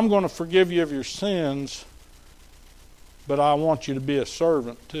said, I'm going to forgive you of your sins, but I want you to be a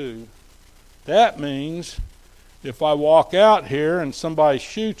servant too. That means if I walk out here and somebody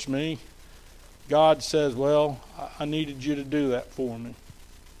shoots me, God says, well, I needed you to do that for me.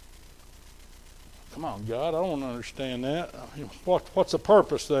 Come on, God, I don't understand that. What's the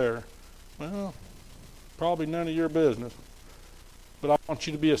purpose there? Well, probably none of your business. But I want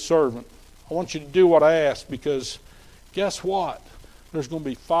you to be a servant. I want you to do what I ask, because guess what? There's going to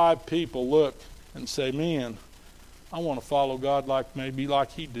be 5 people look and say, man, I want to follow God like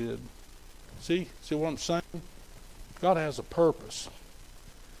he did. See what I'm saying? God has a purpose.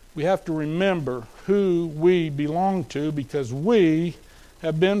 We have to remember who we belong to, because we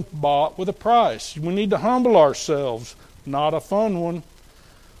have been bought with a price. We need to humble ourselves. Not a fun one.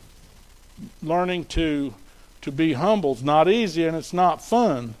 Learning to be humble is not easy, and it's not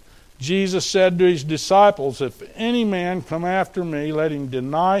fun. Jesus said to his disciples, if any man come after me, let him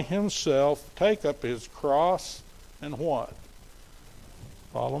deny himself, take up his cross, and what?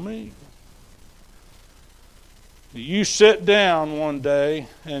 Follow me. You sit down one day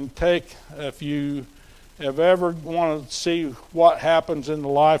and if you have ever wanted to see what happens in the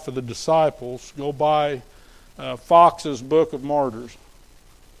life of the disciples, go buy Fox's Book of Martyrs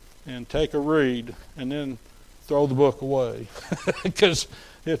and take a read, and then throw the book away. Because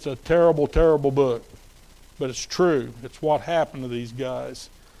it's a terrible, terrible book. But it's true. It's what happened to these guys.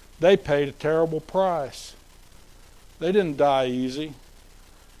 They paid a terrible price. They didn't die easy.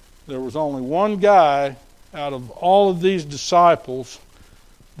 There was only one guy out of all of these disciples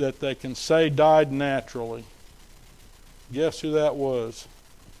that they can say died naturally. Guess who that was?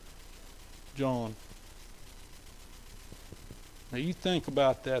 John. Now you think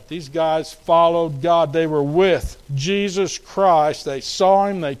about that. These guys followed God. They were with Jesus Christ. They saw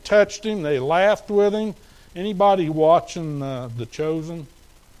him. They touched him. They laughed with him. Anybody watching The Chosen?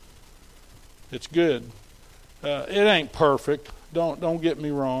 It's good. It ain't perfect. Don't get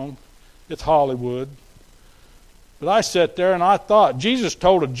me wrong. It's Hollywood. But I sat there and I thought, Jesus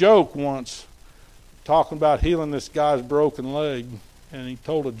told a joke once talking about healing this guy's broken leg. And he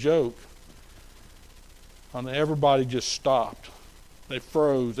told a joke. And everybody just stopped. They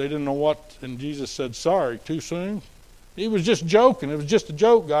froze. They didn't know what. And Jesus said, sorry, too soon? He was just joking. It was just a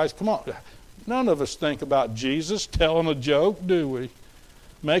joke, guys. Come on. None of us think about Jesus telling a joke, do we?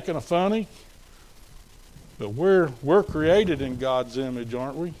 Making a funny. But we're created in God's image,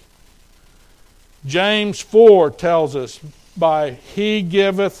 aren't we? James 4 tells us, but he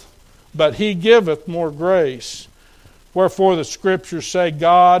giveth more grace. Wherefore the Scriptures say,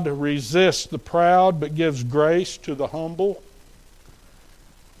 God resists the proud, but gives grace to the humble.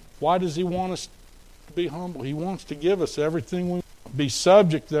 Why does he want us to be humble? He wants to give us everything we want. Be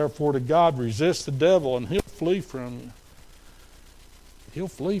subject, therefore, to God. Resist the devil, and he'll flee from you. He'll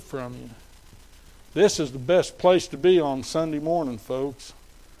flee from you. This is the best place to be on Sunday morning, folks.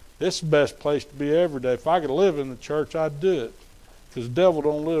 This is the best place to be every day. If I could live in the church, I'd do it. Because the devil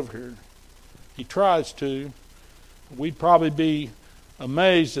don't live here. He tries to. We'd probably be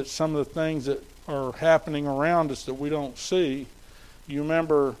amazed at some of the things that are happening around us that we don't see. You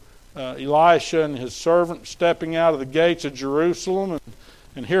remember Elisha and his servant stepping out of the gates of Jerusalem,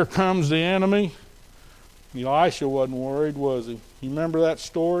 and here comes the enemy. Elisha wasn't worried, was he? You remember that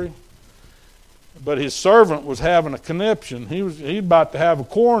story? But his servant was having a conniption. He was about to have a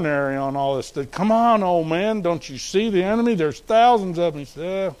coronary on all this. Said, come on, old man, don't you see the enemy? There's thousands of them. He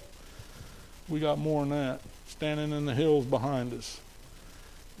said, we got more than that, standing in the hills behind us.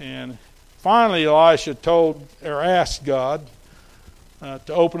 And finally Elisha asked God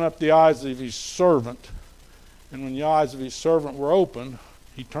to open up the eyes of his servant. And when the eyes of his servant were opened,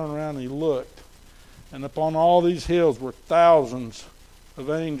 he turned around and he looked. And upon all these hills were thousands of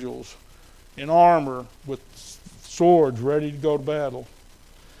angels in armor with swords ready to go to battle.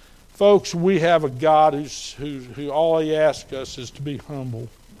 Folks, we have a God who all he asks us is to be humble.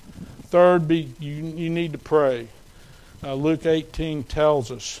 Third, you need to pray. Luke 18 tells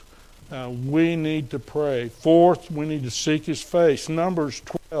us we need to pray. Fourth, we need to seek his face. Numbers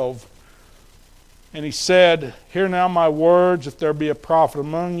 12. And he said, hear now my words, if there be a prophet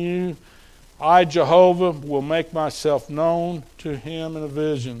among you, I, Jehovah, will make myself known to him in a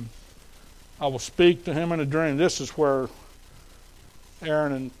vision. I will speak to him in a dream. This is where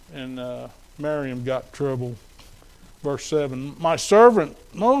Aaron and Miriam got in trouble. Verse 7, my servant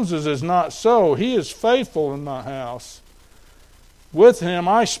Moses is not so. He is faithful in my house. With him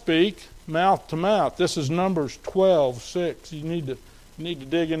I speak mouth to mouth. This is Numbers 12:6. You need to You need to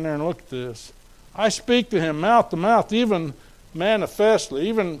dig in there and look at this. I speak to him mouth to mouth, even manifestly,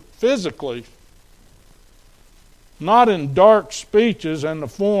 even physically. Not in dark speeches, and the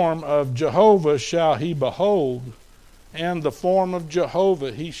form of Jehovah shall he behold. And the form of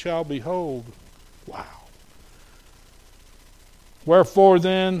Jehovah he shall behold. Wow. Wherefore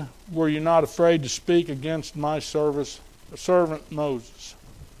then were you not afraid to speak against my servant Moses?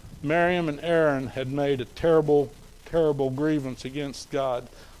 Miriam and Aaron had made a terrible, terrible grievance against God.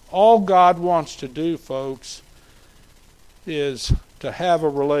 All God wants to do, folks, is to have a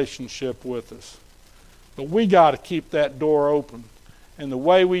relationship with us. But we got to keep that door open. And the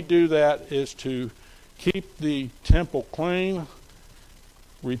way we do that is to keep the temple clean.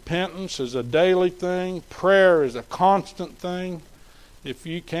 Repentance is a daily thing. Prayer is a constant thing. If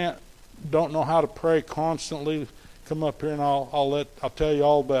you don't know how to pray constantly, come up here and I'll tell you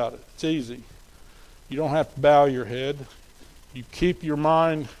all about it. It's easy. You don't have to bow your head. You keep your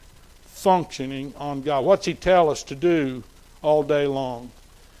mind functioning on God. What's He tell us to do all day long?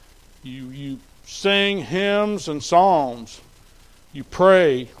 You sing hymns and psalms. You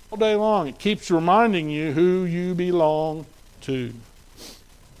pray all day long. It keeps reminding you who you belong to.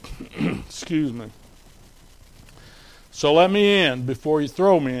 Excuse me. So let me end before you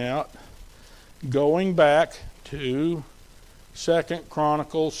throw me out. Going back to 2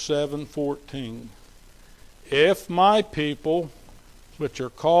 Chronicles 7:14. If my people, which are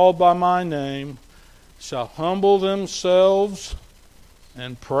called by my name, shall humble themselves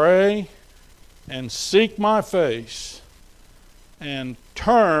and pray and seek my face and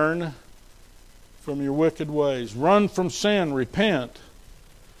turn from your wicked ways, run from sin, repent,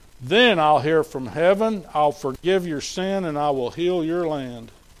 then I'll hear from heaven, I'll forgive your sin, and I will heal your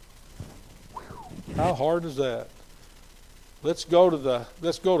land. How hard is that? Let's go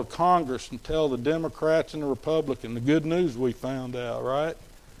to Congress and tell the Democrats and the Republicans the good news we found out, right?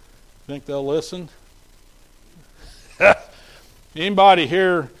 Think they'll listen? Anybody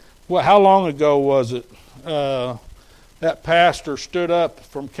here, how long ago was it? That pastor stood up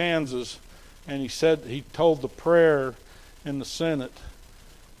from Kansas and he told the prayer in the Senate.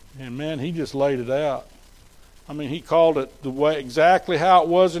 And man, he just laid it out. I mean, he called it the way exactly how it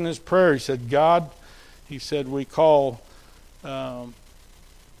was in his prayer. He said, God, he said, we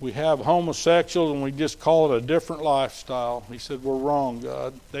have homosexuals and we just call it a different lifestyle. He said, we're wrong,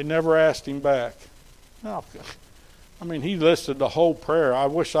 God. They never asked him back. No, I mean, he listed the whole prayer. I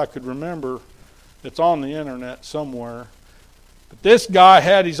wish I could remember. It's on the internet somewhere. But this guy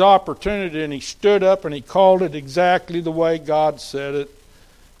had his opportunity and he stood up and he called it exactly the way God said it.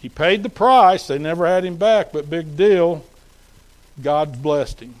 He paid the price. They never had him back, but big deal. God's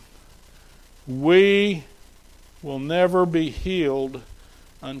blessed him. We will never be healed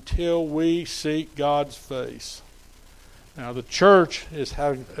until we seek God's face. Now, the church is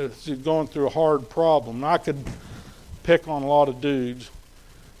going through a hard problem. I could pick on a lot of dudes,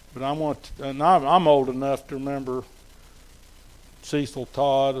 but I'm old enough to remember Cecil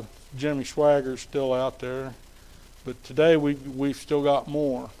Todd, Jimmy Swagger's still out there. But today we've still got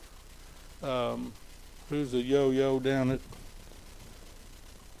more. Who's the yo-yo down at,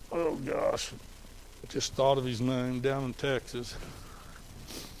 oh gosh, I just thought of his name, down in Texas.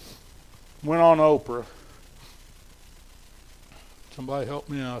 Went on Oprah. Somebody help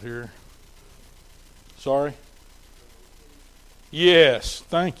me out here. Sorry? Yes,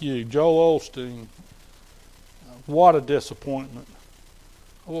 thank you, Joel Osteen. What a disappointment.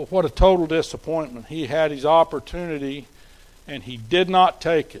 Well, what a total disappointment. He had his opportunity and he did not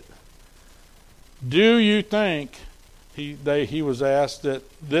take it. Do you think, he was asked, that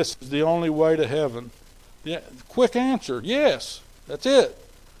this is the only way to heaven? Yeah, quick answer, yes, that's it.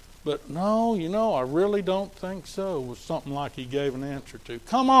 But no, I really don't think so, was something like he gave an answer to.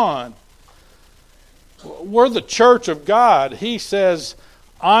 Come on. We're the church of God. He says,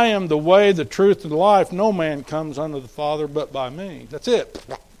 I am the way, the truth, and the life. No man comes unto the Father but by me. That's it.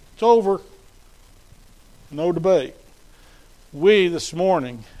 It's over. No debate. We this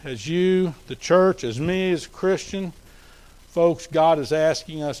morning, as you, the church, as me, as a Christian, folks, God is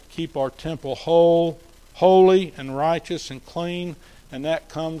asking us to keep our temple holy and righteous and clean, and that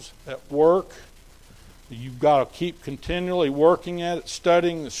comes at work. You've got to keep continually working at it,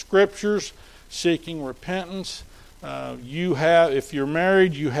 studying the Scriptures, seeking repentance. If you're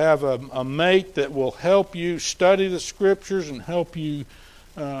married, you have a mate that will help you study the Scriptures and help you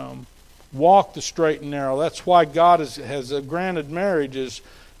walk the straight and narrow. That's why God has granted marriage. Is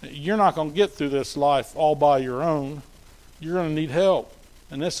you're not going to get through this life all by your own. You're going to need help.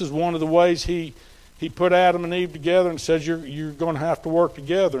 And this is one of the ways He put Adam and Eve together and says you're going to have to work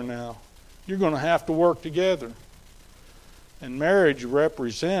together now. You're going to have to work together. And marriage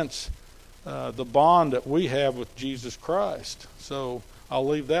represents the bond that we have with Jesus Christ. So I'll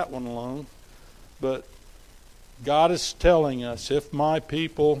leave that one alone. But God is telling us, if my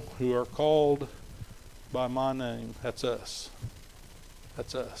people who are called by my name, that's us.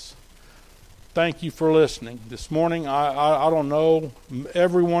 That's us. Thank you for listening. This morning, I don't know,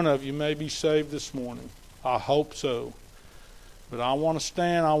 every one of you may be saved this morning. I hope so. But I want to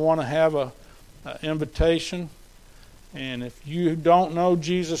stand, I want to have an invitation. And if you don't know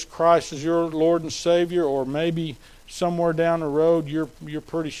Jesus Christ as your Lord and Savior, or maybe somewhere down the road you're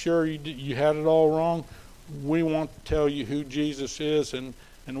pretty sure you had it all wrong, we want to tell you who Jesus is and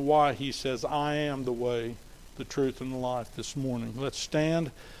why he says, I am the way, the truth, and the life this morning. Let's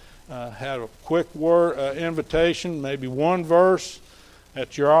stand, have a quick word, invitation, maybe one verse.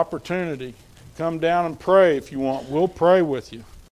 At your opportunity. Come down and pray if you want. We'll pray with you.